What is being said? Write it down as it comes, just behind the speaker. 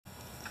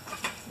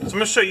So I'm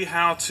going to show you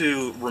how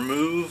to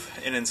remove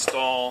and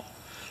install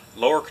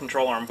lower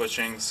control arm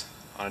bushings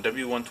on a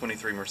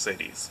W123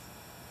 Mercedes.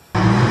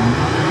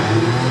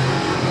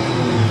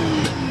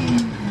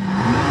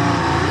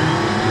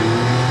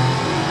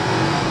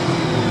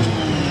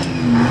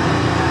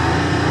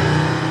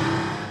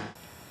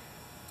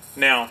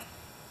 Now,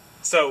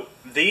 so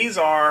these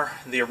are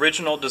the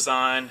original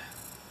design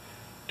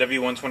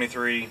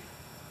W123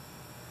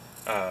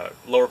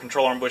 lower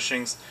control arm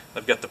bushings.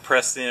 They've got the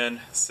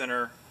press-in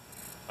center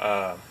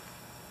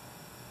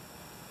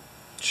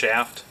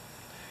shaft.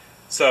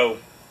 So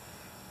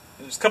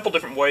there's a couple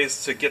different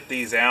ways to get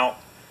these out.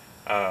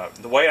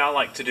 The way I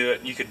like to do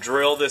it, you could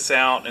drill this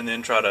out and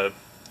then try to,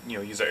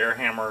 use an air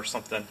hammer or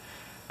something.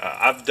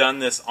 I've done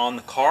this on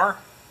the car,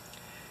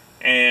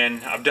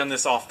 and I've done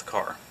this off the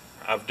car.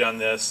 I've done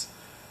this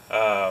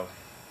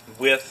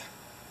with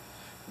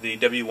the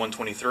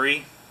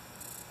W123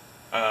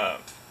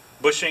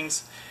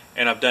 bushings,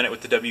 and I've done it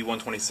with the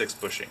W126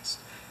 bushings.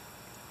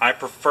 I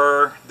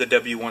prefer the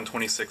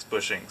W126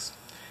 bushings,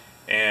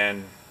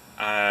 and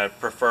I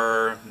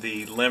prefer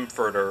the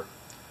Limfurter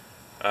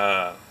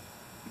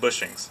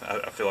bushings.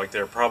 I feel like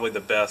they're probably the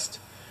best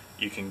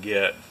you can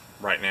get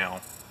right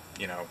now.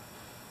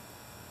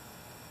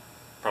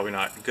 Probably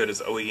not good as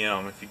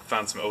OEM. If you can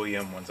find some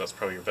OEM ones, that's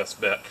probably your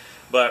best bet.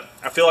 But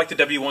I feel like the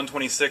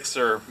W126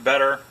 are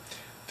better.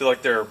 I feel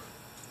like they're,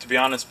 to be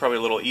honest, probably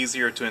a little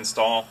easier to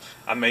install.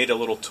 I made a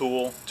little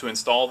tool to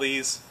install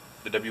these,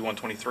 the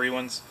W123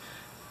 ones.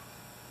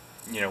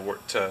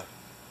 To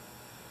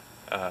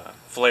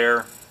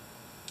flare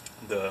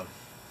the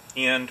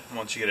end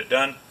once you get it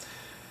done.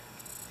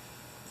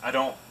 I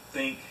don't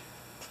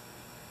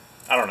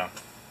know.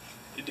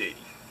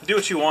 Do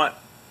what you want.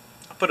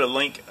 I'll put a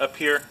link up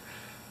here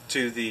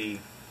to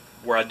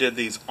where I did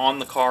these on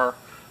the car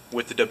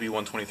with the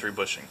W123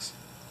 bushings.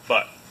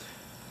 But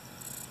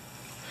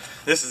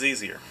this is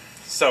easier.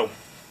 So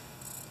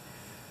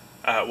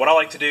what I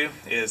like to do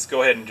is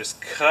go ahead and just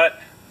cut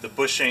the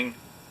bushing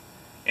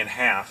in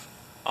half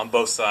on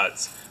both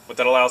sides. What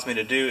that allows me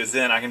to do is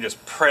then I can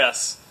just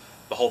press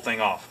the whole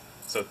thing off.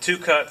 So 2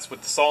 cuts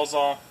with the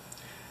Sawzall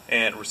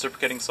and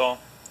reciprocating saw,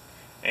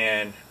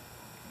 and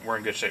we're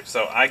in good shape.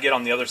 So I get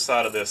on the other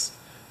side of this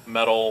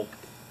metal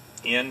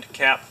end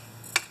cap,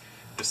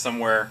 just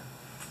somewhere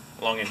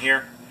along in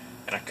here,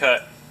 and I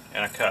cut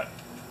and I cut.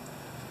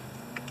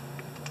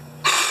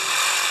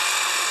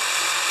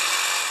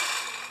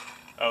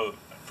 Oh,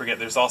 forget,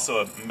 there's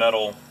also a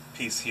metal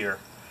piece here.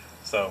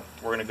 So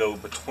we're going to go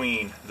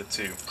between the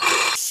two.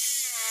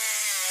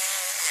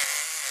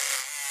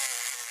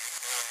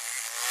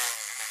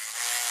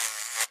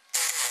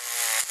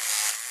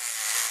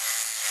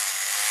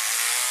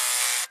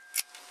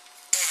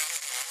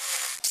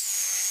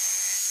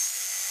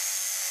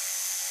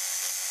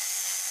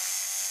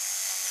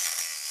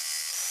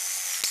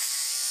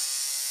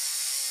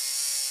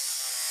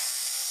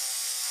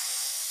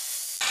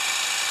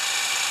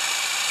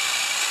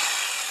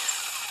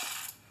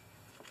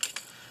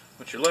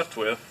 What you're left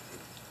with,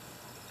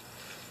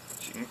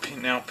 you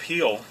can now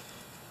peel.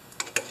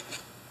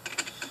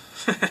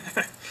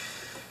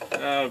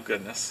 Oh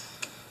goodness.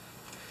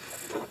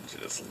 You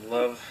just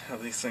love how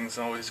these things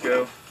always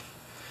go.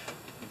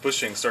 The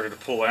bushing started to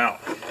pull out.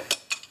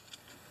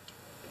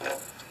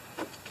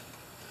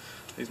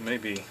 These may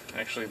be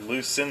actually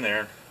loose in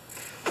there.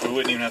 We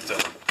wouldn't even have to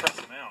press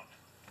them out.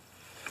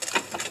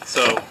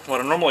 So what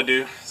I normally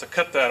do is I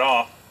cut that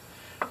off,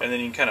 and then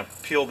you can kind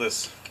of peel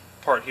this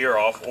part here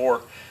off,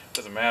 or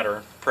doesn't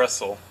matter,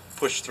 press will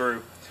push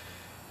through.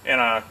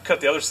 And I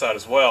cut the other side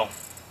as well,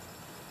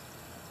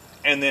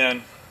 and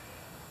then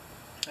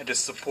I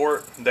just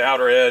support the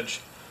outer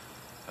edge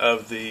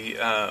of the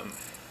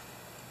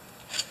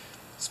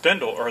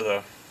spindle, or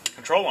the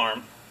control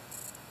arm,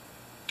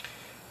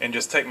 and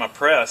just take my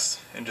press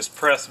and just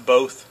press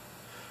both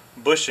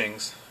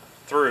bushings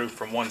through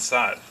from one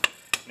side.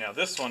 Now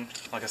this one,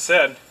 like I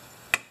said,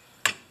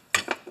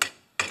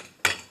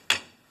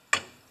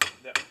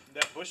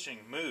 that bushing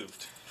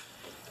moved.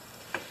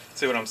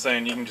 See what I'm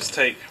saying? You can just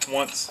take,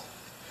 once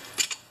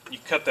you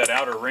cut that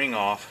outer ring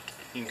off,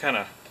 you can kind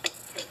of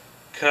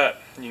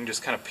cut, you can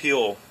just kind of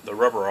peel the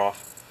rubber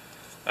off.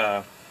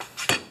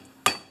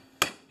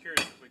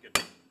 Curious if we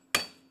could,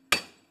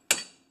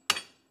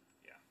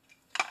 yeah.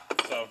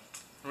 So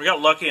we got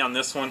lucky on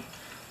this one.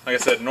 Like I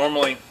said,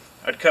 normally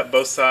I'd cut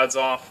both sides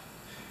off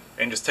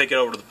and just take it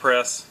over to the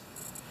press,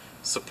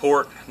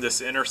 support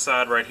this inner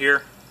side right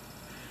here,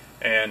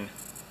 and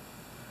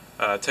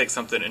take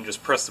something and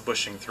just press the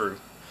bushing through.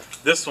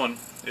 This one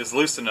is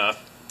loose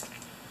enough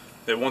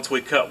that once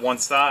we cut one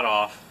side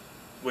off,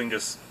 we can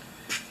just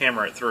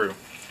hammer it through.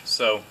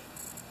 So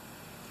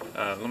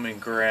let me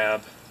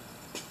grab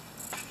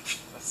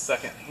a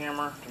second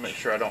hammer to make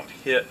sure I don't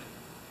hit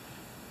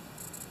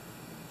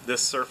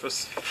this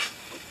surface.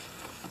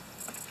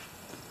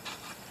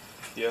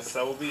 Yes,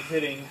 I will be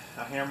hitting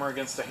a hammer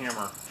against a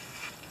hammer.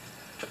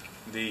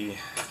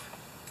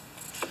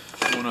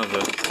 One of the,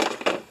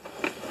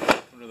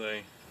 what are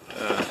they?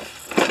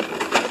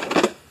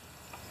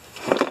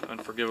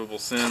 forgivable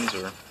sins,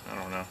 or I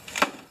don't know.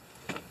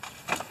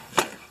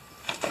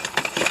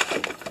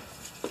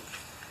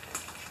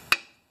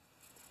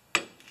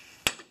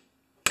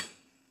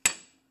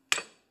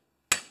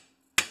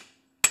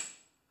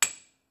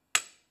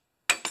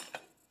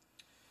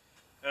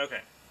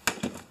 Okay,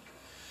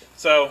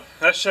 so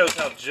that shows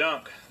how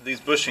junk these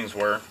bushings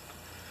were,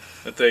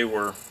 that they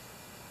were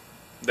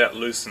that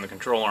loose in the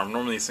control arm.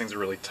 Normally these things are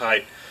really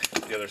tight,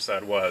 the other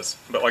side was.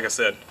 But like I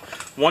said,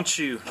 once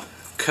you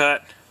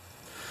cut,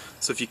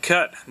 so if you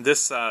cut this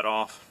side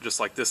off, just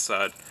like this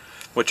side,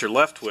 what you're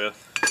left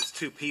with is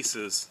two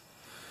pieces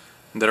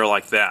that are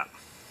like that,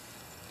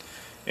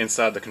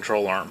 inside the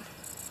control arm.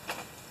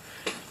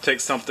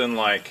 Take something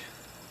like,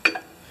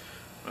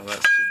 well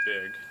that's too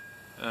big.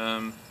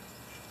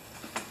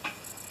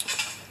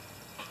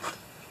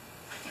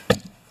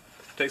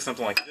 Take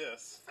something like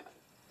this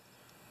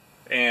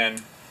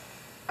and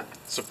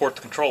support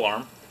the control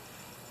arm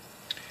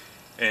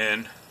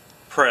and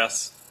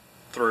press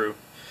through,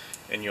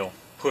 and you'll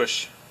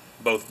push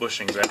both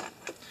bushings out.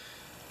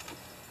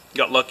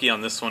 Got lucky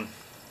on this one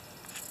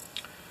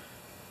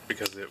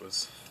because it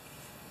was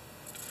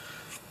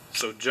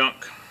so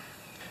junk.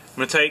 I'm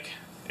going to take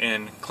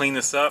and clean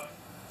this up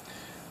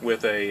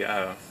with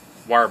a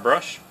wire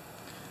brush,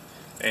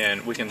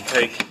 and we can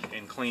take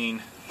and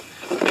clean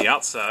the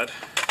outside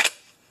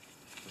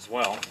as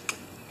well.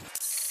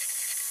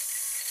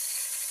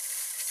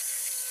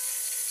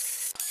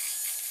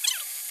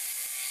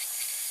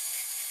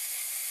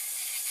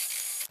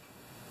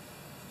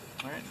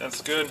 Alright,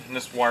 that's good. And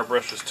this wire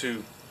brush is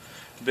too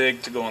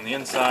big to go on the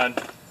inside.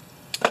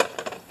 I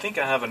think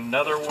I have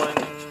another one.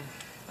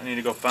 I need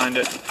to go find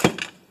it,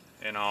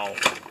 and I'll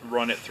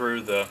run it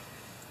through the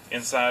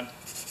inside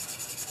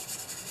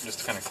just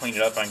to kind of clean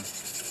it up. I can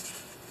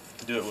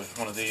do it with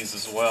one of these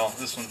as well.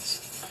 This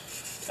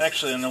one's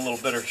actually in a little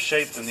better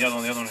shape than the other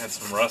one. The other one had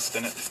some rust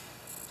in it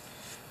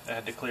I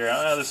had to clear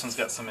out. Oh, this one's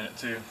got some in it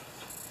too.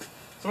 So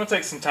I'm going to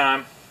take some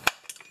time,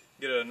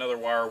 get another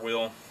wire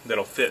wheel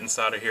that'll fit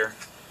inside of here,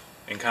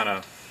 and kind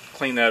of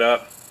clean that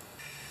up.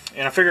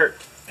 And I figured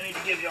I need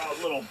to give y'all a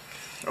little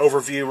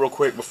overview real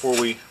quick before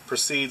we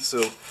proceed,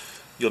 so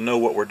you'll know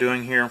what we're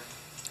doing here.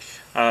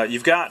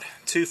 You've got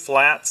two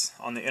flats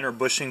on the inner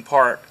bushing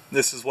part.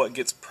 This is what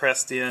gets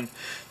pressed in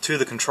to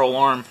the control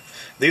arm.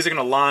 These are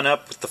going to line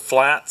up with the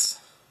flats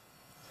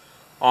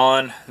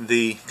on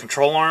the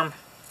control arm,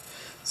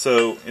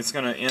 so it's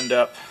going to end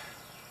up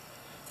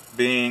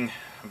being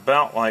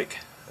about like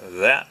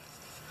that.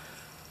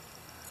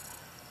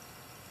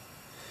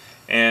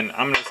 And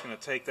I'm just going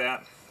to take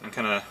that and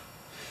kind of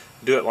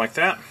do it like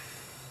that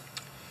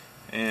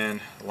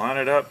and line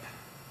it up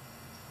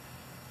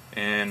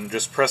and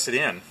just press it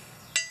in.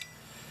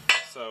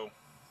 So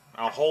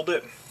I'll hold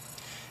it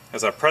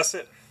as I press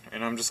it,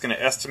 and I'm just going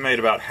to estimate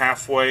about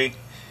halfway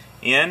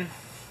in,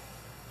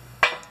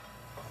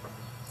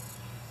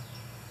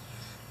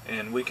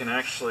 and we can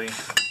actually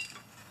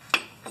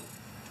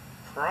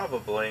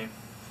probably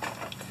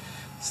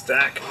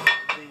stack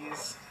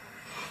these,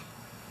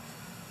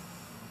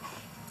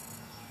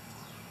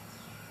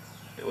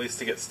 at least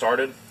to get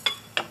started.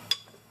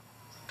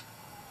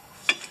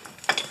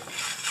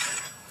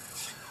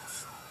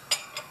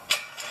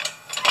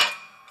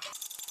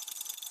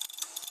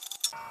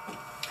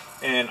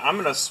 And I'm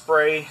going to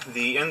spray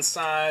the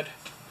inside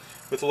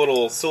with a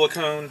little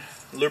silicone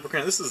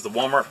lubricant. This is the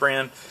Walmart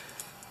brand.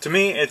 To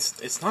me,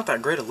 it's not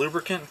that great a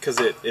lubricant because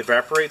it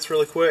evaporates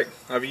really quick.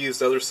 I've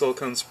used other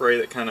silicone spray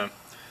that kind of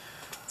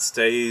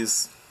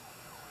stays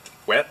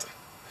wet.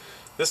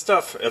 This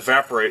stuff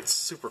evaporates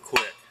super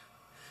quick.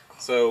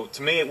 So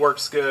to me it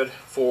works good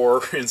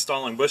for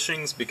installing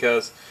bushings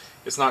because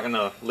it's not going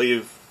to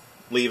leave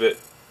it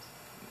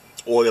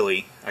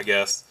oily, I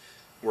guess,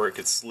 where it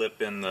could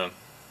slip in the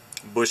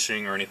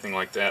bushing or anything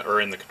like that,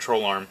 or in the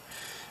control arm.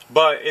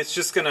 But it's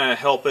just going to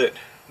help it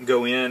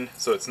go in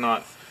so it's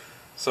not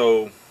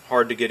so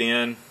hard to get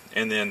in,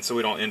 and then so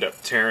we don't end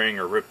up tearing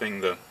or ripping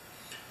the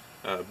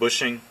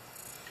bushing.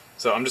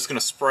 So I'm just going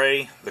to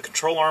spray the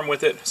control arm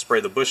with it,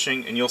 spray the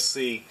bushing, and you'll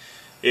see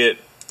it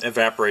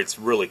evaporates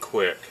really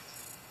quick.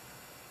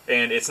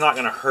 And it's not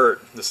going to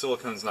hurt, the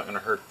silicone's not going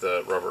to hurt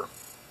the rubber.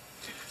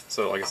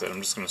 So like I said,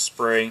 I'm just going to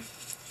spray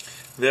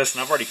this,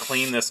 and I've already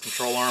cleaned this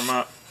control arm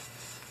up.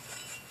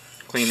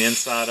 Clean the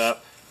inside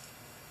up.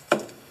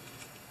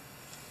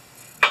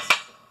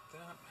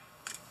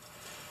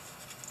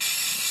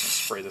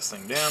 Spray this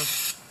thing down.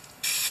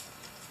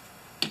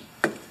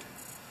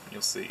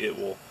 You'll see it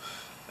will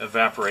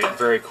evaporate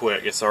very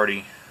quick. It's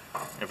already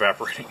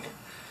evaporating.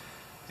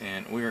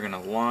 And we are going to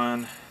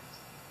line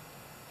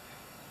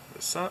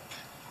this up.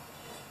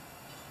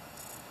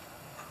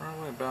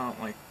 Probably about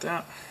like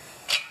that.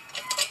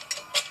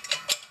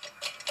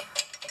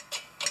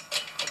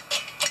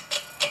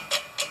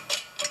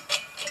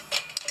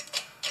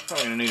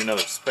 Probably going to need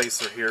another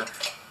spacer here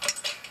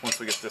once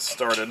we get this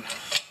started.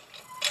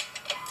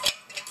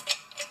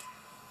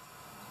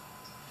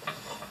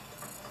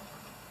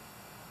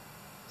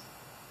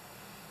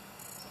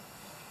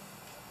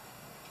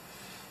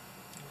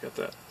 Got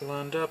Got that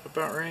lined up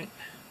about right.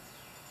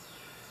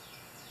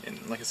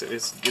 And like I said,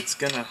 it's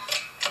gonna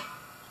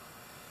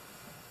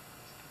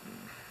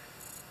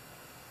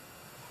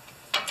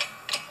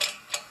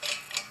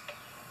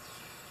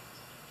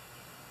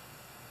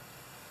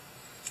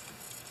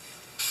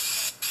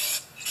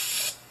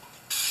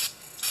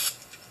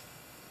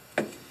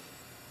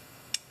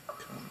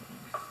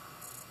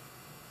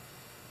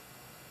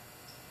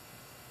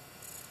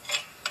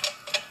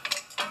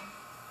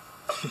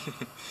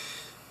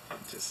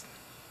just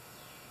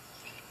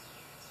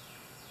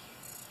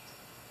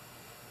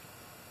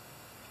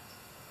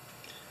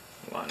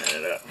lining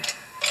it up.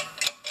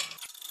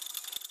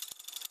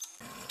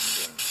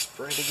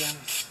 Spray it again.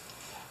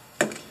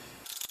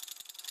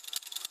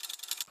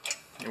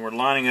 And we're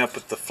lining up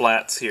with the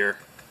flats here.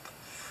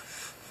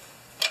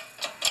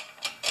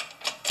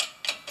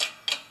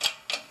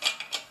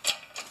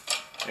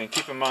 And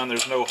keep in mind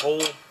there's no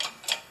hole,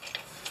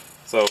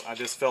 so I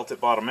just felt it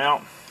bottom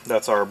out.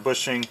 That's our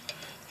bushing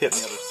hitting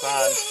the other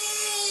side.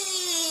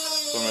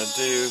 So what I'm going to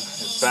do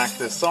is back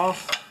this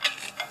off,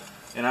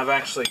 and I've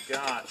actually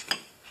got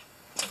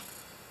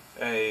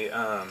a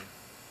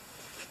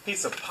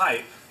piece of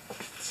pipe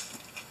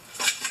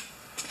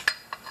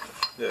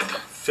that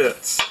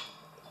fits.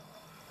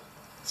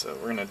 So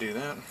we're going to do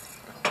that.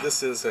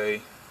 This is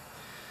a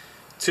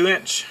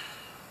 2-inch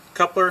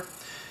coupler.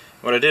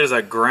 What I did is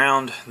I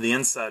ground the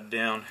inside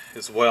down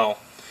as well.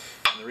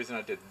 And the reason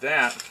I did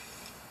that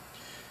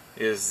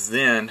is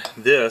then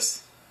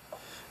this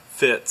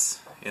fits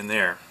in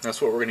there.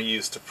 That's what we're going to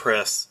use to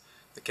press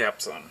the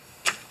caps on.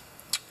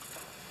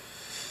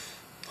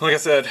 Like I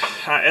said,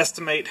 I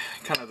estimate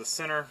kind of the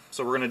center,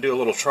 so we're going to do a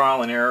little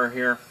trial and error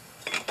here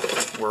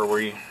where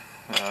we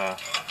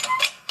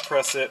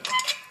press it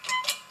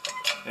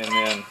and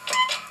then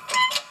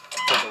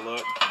take a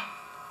look.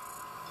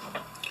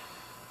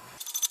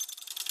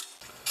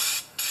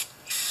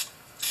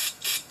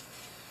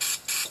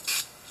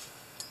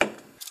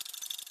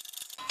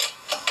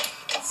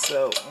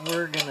 So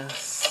we're gonna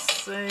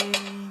say,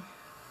 I'm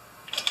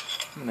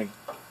gonna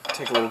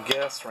take a little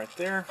guess right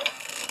there.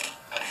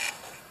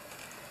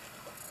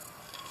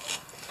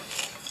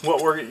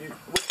 What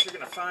you're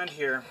gonna find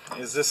here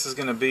is this is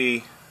gonna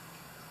be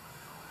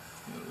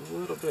a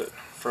little bit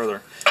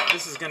further.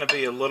 This is gonna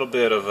be a little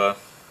bit of a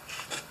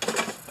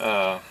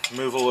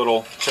move a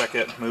little, check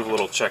it, move a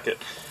little, check it,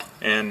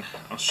 and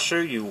I'll show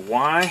you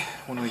why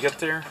when we get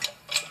there.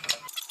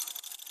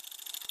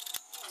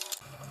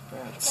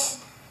 That's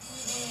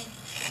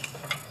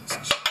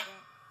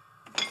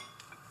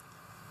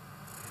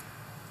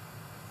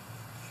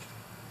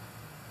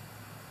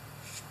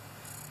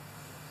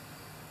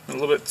a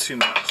little bit too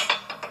much.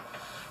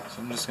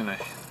 So I'm just going to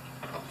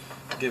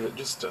give it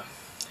just a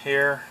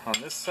hair on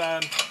this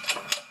side,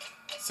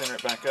 center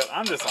it back up.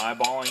 I'm just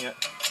eyeballing it.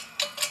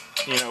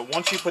 You know,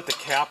 once you put the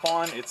cap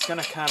on, it's going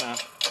to kind of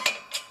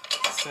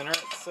center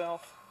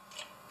itself.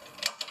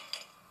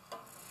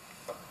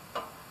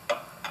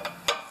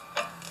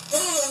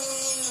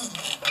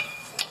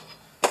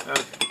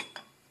 Okay.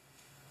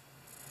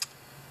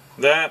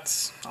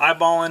 That's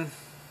eyeballing.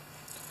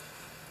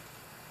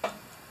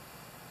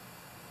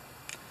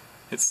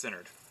 It's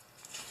centered.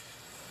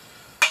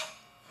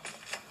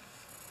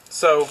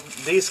 So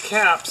these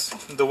caps,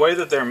 the way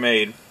that they're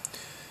made,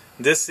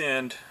 this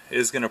end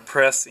is going to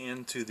press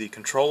into the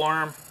control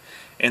arm,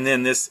 and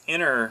then this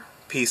inner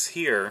piece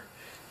here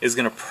is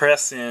going to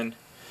press in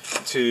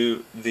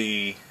to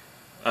the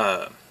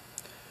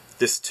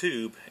this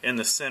tube in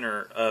the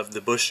center of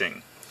the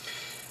bushing.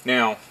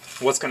 Now,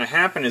 what's going to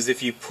happen is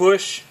if you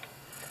push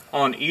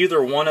on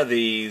either one of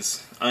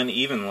these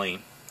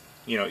unevenly,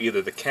 you know,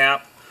 either the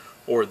cap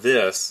or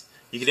this,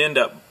 you could end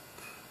up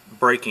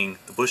breaking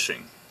the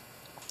bushing,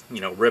 you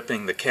know,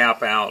 ripping the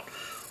cap out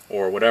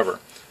or whatever.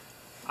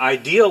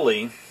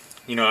 Ideally,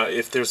 you know,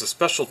 if there's a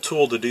special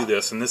tool to do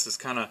this, and this is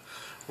kind of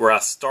where I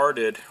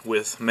started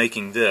with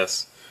making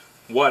this,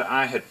 what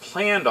I had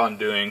planned on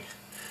doing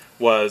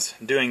was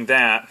doing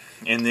that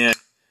and then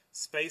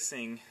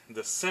spacing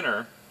the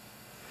center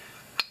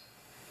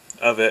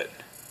of it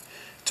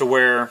to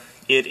where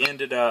it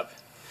ended up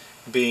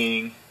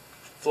being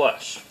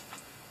flush.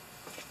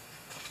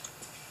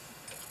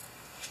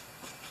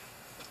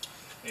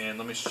 And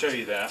let me show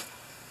you that.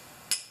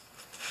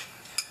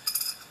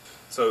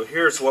 So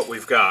here's what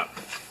we've got.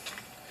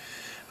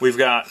 We've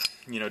got,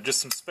 you know, just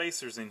some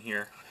spacers in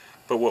here,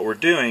 but what we're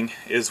doing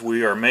is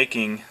we are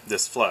making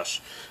this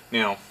flush.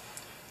 Now,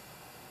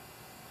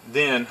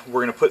 then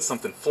we're going to put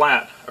something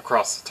flat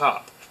across the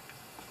top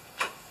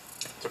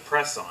to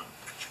press on.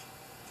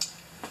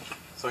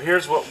 So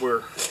here's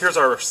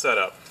our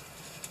setup.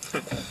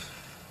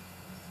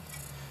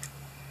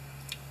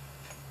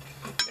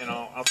 And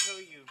I'll tell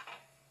you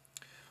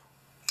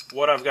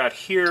what I've got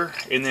here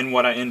and then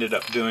what I ended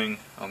up doing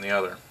on the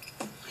other.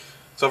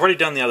 So I've already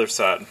done the other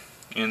side,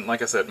 and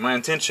like I said, my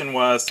intention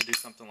was to do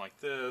something like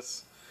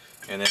this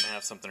and then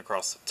have something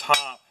across the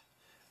top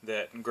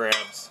that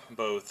grabs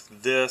both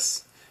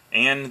this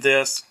and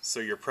this,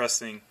 so you're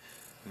pressing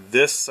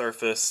this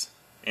surface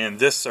and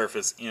this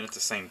surface in at the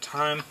same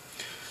time.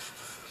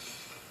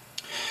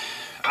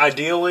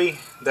 Ideally,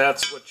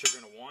 that's what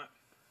you're going to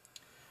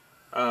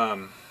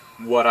want.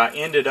 What I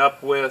ended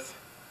up with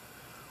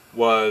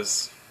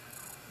was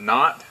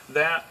not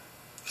that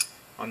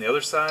on the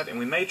other side, and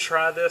we may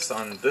try this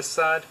on this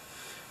side,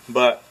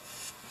 but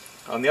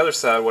on the other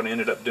side what I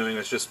ended up doing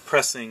was just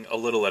pressing a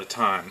little at a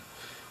time.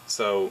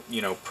 So,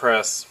 you know,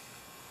 press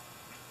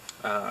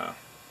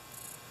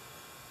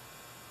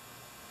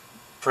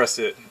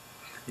it,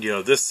 you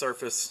know, this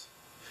surface,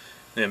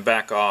 then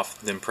back off,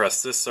 then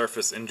press this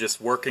surface, and just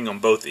working on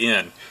both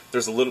ends.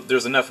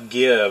 There's enough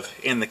give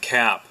in the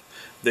cap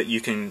that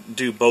you can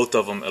do both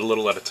of them a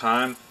little at a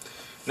time.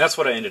 And that's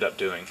what I ended up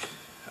doing.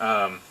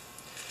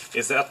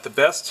 Is that the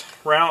best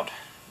route?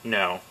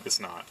 No, it's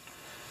not.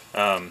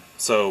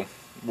 So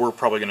we're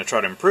probably going to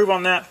try to improve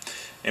on that.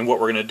 And what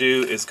we're going to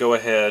do is go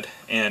ahead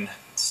and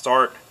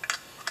start.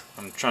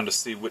 I'm trying to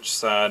see which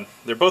side.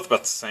 They're both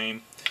about the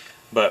same.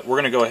 But we're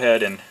going to go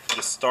ahead and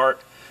just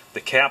start the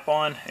cap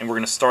on, and we're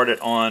going to start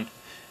it on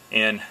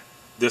in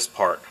this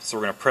part. So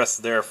we're going to press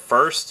there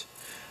first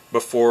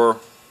before,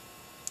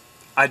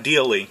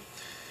 ideally,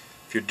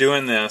 if you're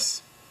doing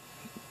this,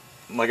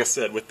 like I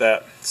said, with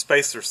that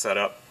spacer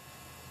setup,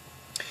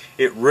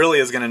 it really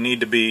is going to need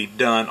to be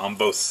done on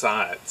both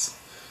sides.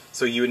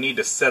 So you would need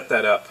to set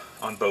that up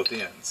on both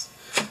ends.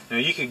 Now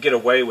you can get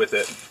away with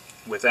it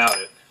without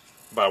it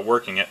by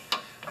working it,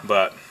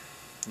 but,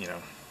 you know,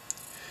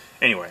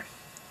 anyway.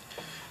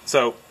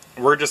 So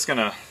we're just going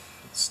to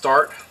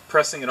start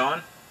pressing it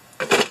on,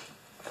 and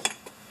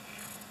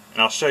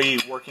I'll show you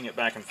working it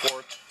back and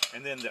forth.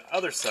 And then the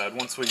other side,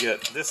 once we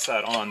get this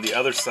side on, the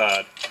other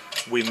side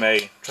we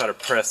may try to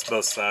press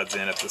both sides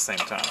in at the same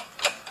time.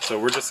 So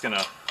we're just going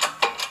to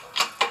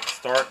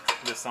start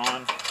this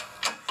on.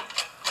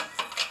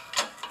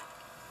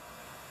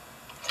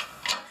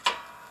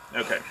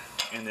 Okay,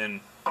 and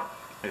then, like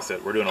I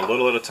said, we're doing a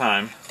little at a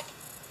time.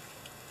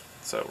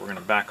 So we're going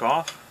to back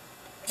off.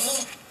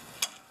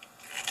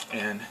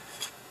 And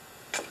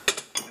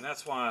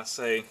that's why I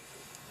say,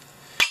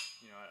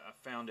 you know, I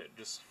found it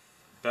just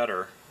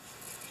better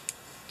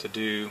to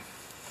do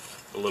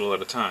a little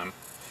at a time.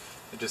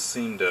 It just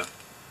seemed to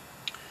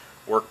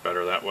work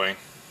better that way.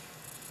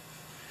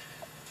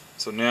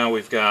 So now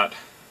we've got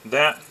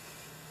that,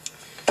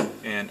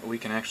 and we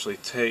can actually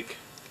take,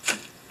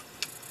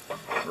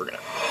 we're going to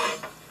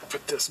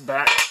put this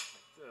back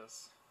like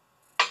this,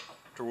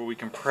 to where we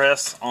can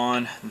press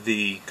on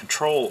the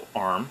control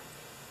arm.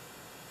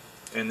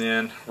 And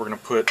then we're going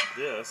to put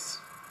this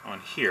on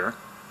here,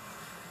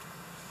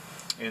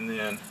 and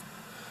then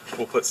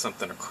we'll put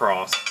something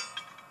across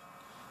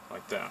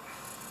like that.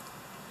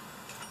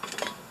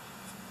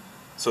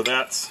 So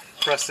that's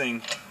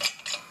pressing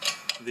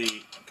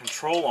the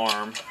control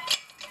arm,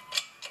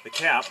 the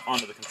cap,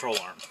 onto the control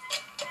arm.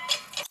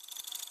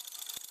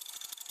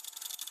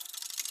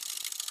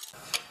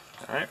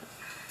 Alright,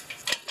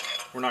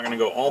 we're not going to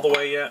go all the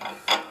way yet,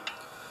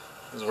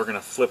 because we're going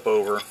to flip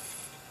over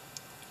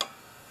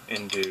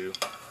and do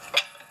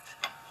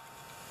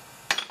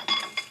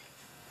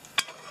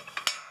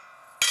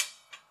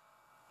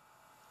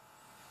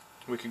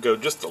we could go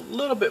just a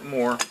little bit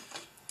more,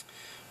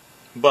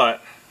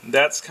 but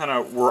that's kind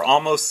of, we're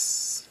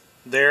almost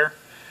there,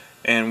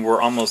 and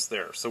we're almost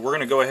there. So we're going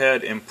to go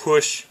ahead and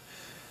press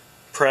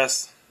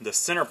the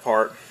center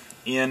part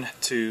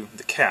into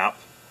the cap,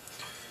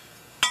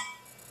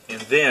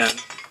 and then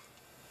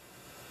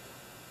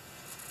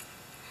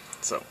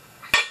so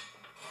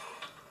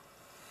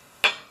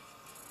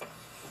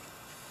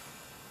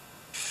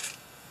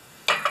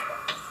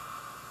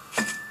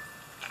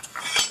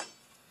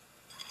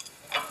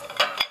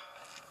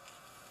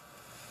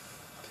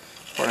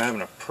what I'm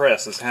having to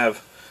press is have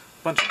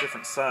a bunch of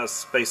different size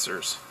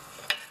spacers.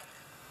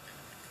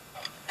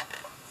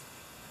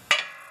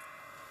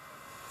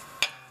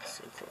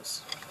 So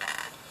close.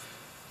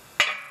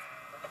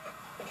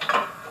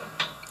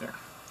 There.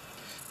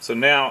 So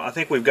now I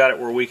think we've got it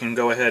where we can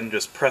go ahead and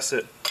just press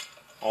it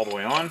all the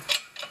way on.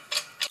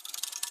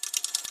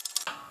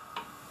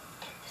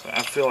 So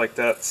I feel like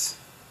that's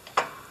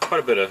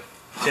quite a bit of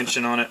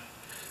tension on it.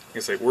 Like I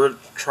say, we're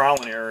trial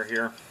and error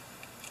here.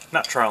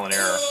 Not trial and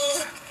error,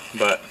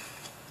 but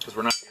because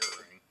we're not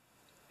erroring,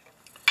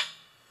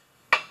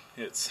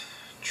 it's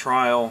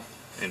trial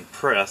and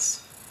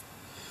press,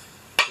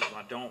 because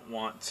I don't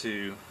want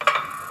to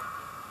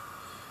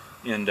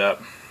end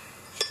up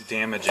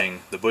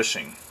damaging the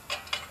bushing.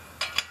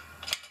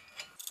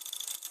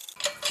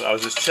 So I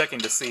was just checking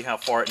to see how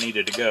far it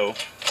needed to go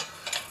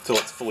till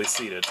it's fully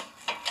seated.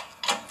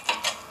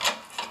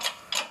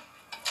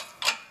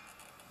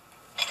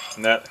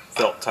 And that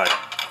felt tight.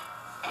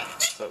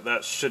 So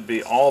that should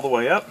be all the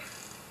way up.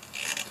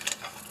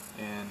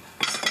 And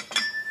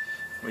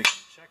we can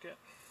check it.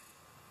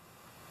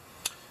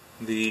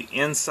 The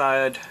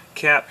inside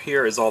cap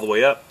here is all the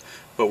way up,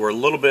 but we're a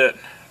little bit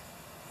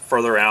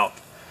further out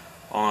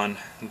on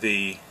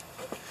the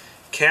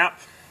cap.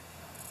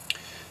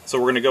 So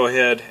we're going to go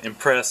ahead and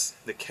press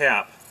the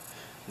cap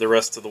the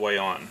rest of the way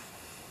on.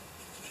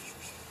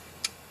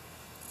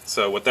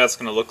 So what that's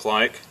going to look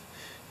like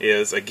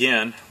is,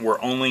 again,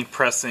 we're only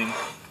pressing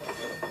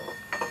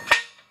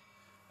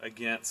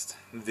against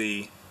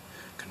the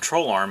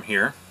control arm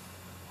here,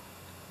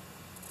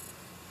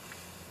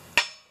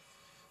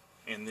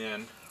 and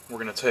then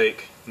we're going to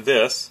take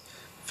this,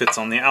 fits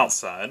on the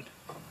outside,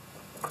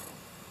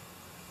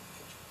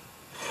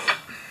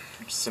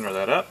 center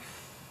that up,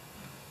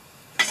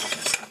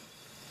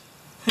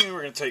 and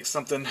we're going to take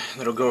something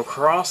that'll go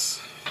across,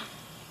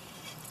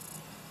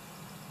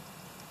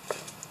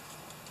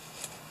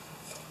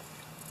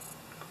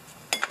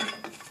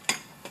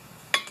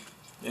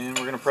 and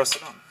we're going to press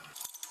it on.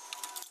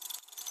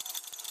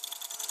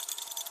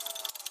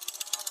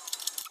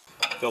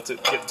 Felt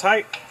it get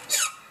tight.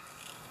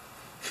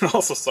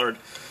 Also saw it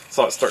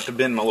start to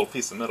bend my little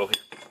piece of metal here.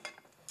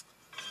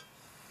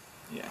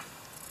 Yeah,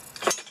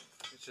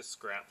 it's just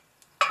scrap.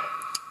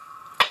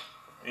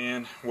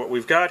 And what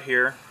we've got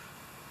here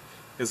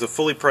is a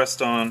fully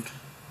pressed on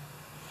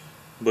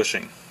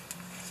bushing.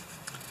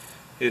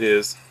 It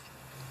is,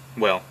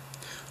 well,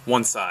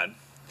 one side.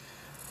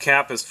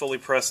 Cap is fully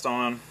pressed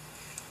on.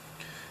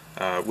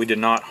 We did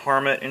not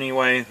harm it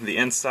anyway. The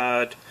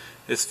inside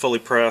is fully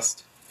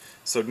pressed.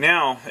 So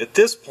now, at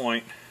this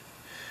point,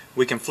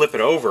 we can flip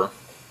it over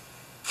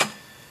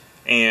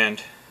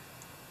and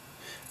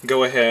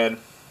go ahead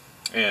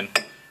and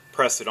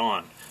press it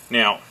on.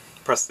 Now,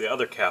 press the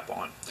other cap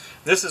on.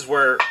 This is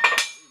where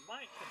we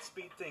might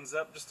speed things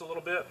up just a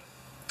little bit.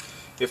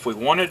 If we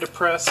wanted to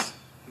press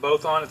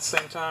both on at the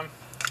same time,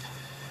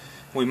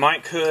 we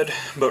might could,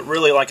 but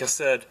really, like I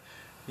said,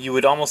 you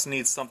would almost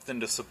need something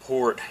to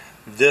support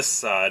this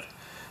side,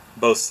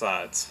 both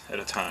sides at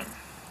a time.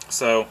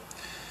 So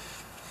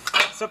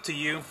it's up to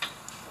you.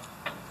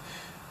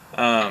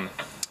 I'm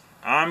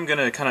going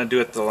to kind of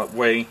do it the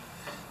way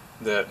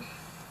that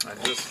I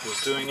just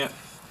was doing it.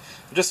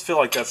 I just feel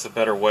like that's a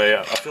better way.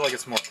 I feel like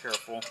it's more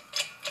careful.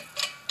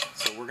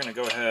 So we're going to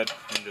go ahead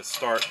and just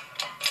start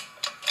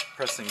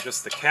pressing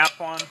just the cap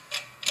on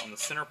the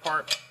center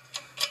part.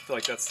 I feel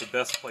like that's the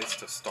best place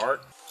to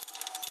start.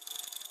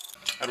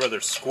 I'd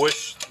rather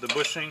squish the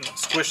bushing,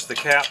 squish the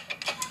cap,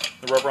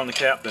 the rubber on the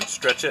cap, than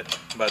stretch it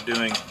by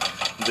doing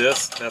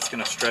this. That's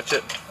going to stretch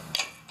it.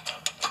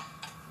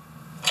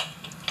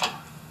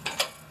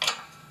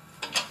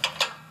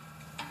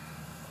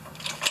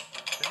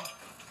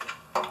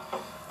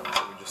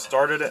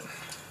 Started it.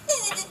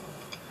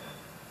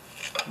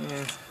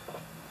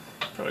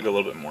 Probably go a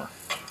little bit more.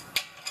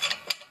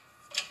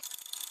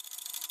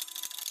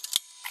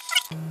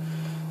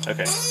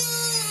 Okay.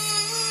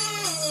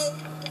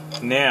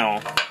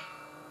 Now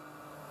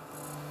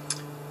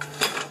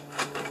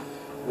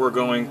we're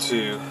going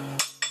to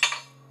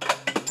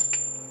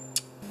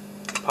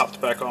pop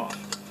it back off.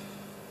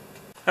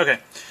 Okay,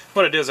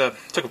 what I did is I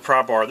took a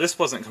pry bar. This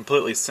wasn't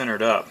completely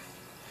centered up,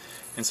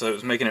 and so it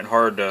was making it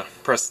hard to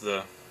press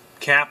the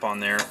cap on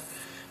there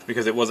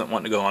because it wasn't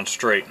wanting to go on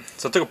straight.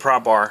 So I took a pry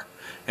bar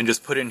and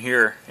just put in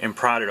here and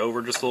pried it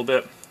over just a little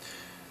bit,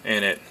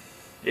 and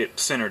it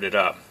centered it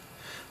up.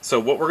 So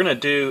what we're going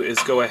to do is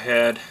go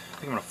ahead, I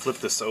think I'm going to flip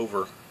this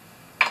over,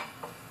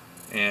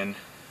 and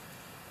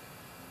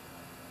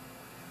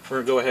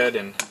we're going to go ahead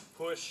and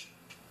push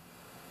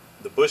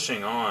the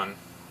bushing on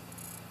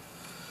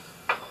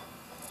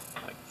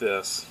like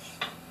this.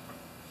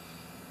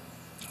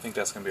 I think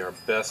that's going to be our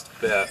best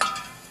bet.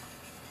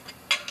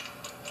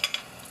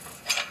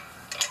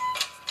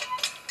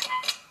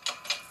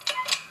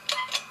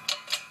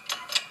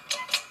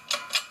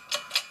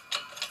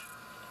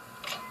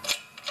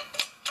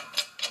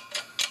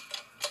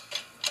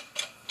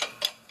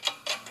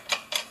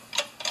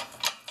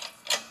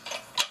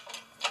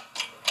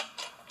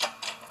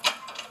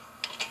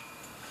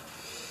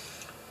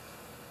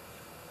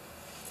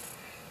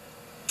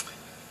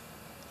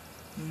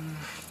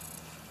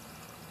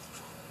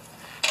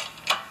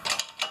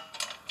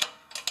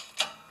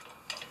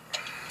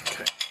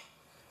 Okay,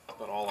 that's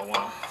about all I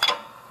want to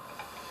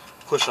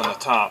push on the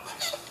top.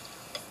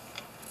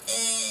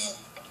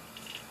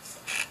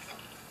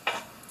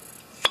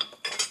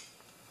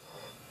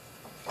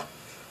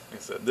 Like I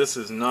said, this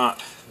is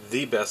not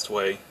the best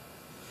way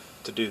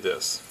to do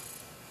this,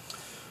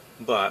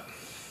 but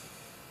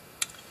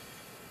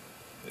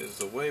it is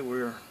the way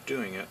we're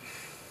doing it.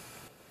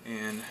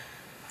 And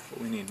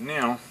what we need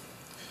now,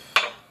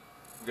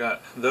 we've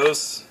got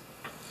those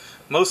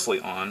mostly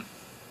on,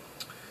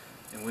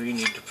 and we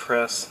need to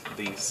press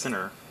the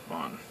center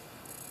on.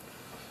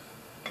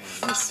 And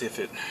let's see if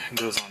it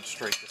goes on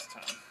straight this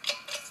time.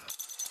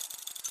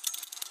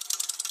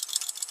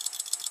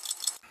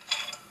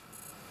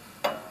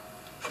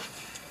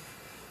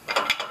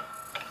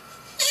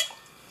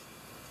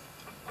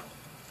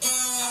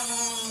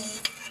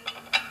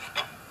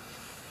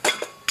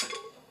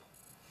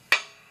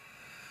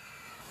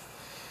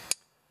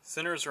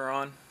 Centers are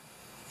on.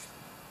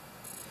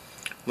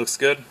 Looks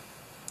good.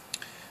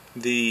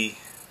 These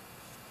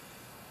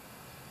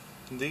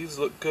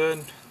look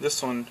good.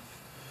 This one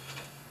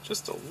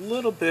just a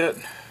little bit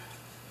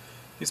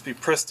needs to be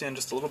pressed in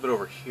just a little bit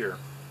over here.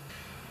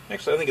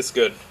 Actually, I think it's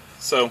good.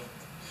 So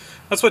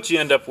that's what you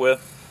end up with.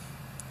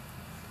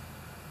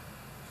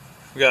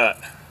 We got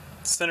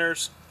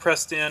centers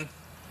pressed in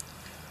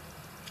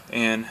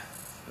and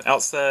the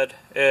outside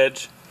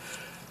edge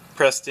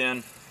pressed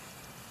in.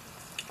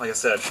 Like I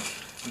said,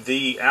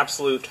 the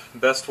absolute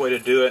best way to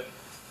do it,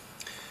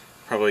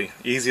 probably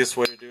easiest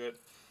way to do it,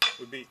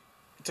 would be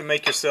to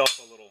make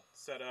yourself a little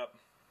setup.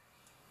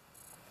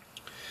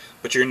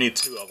 But you're going to need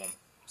 2 of them,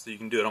 so you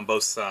can do it on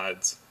both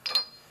sides.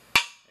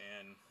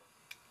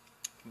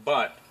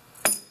 But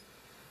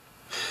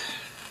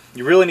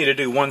you really need to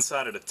do one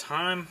side at a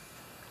time.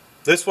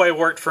 This way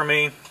worked for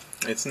me.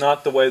 It's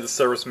not the way the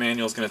service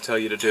manual is going to tell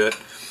you to do it,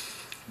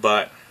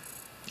 but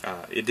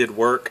it did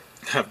work.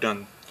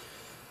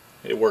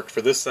 It worked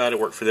for this side, it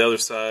worked for the other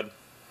side,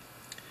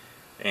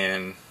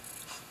 and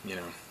you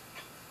know,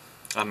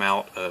 I'm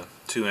out a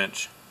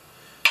 2-inch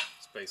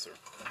spacer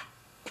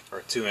or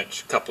a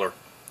 2-inch coupler.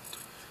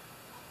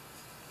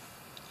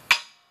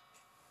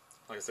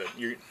 Like I said,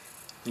 you're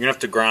gonna have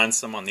to grind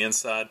some on the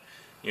inside.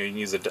 You can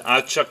use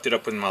I chucked it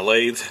up in my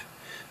lathe,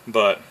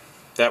 but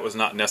that was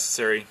not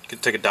necessary. You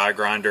could take a die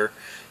grinder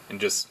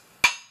and just,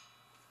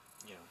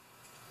 you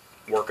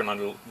know, work on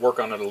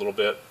it a little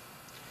bit.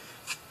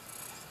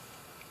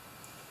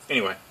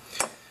 Anyway,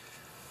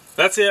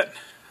 that's it.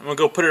 I'm gonna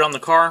go put it on the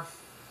car.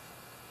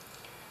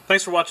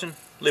 Thanks for watching.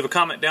 Leave a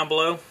comment down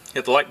below,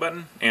 hit the like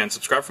button, and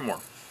subscribe for more.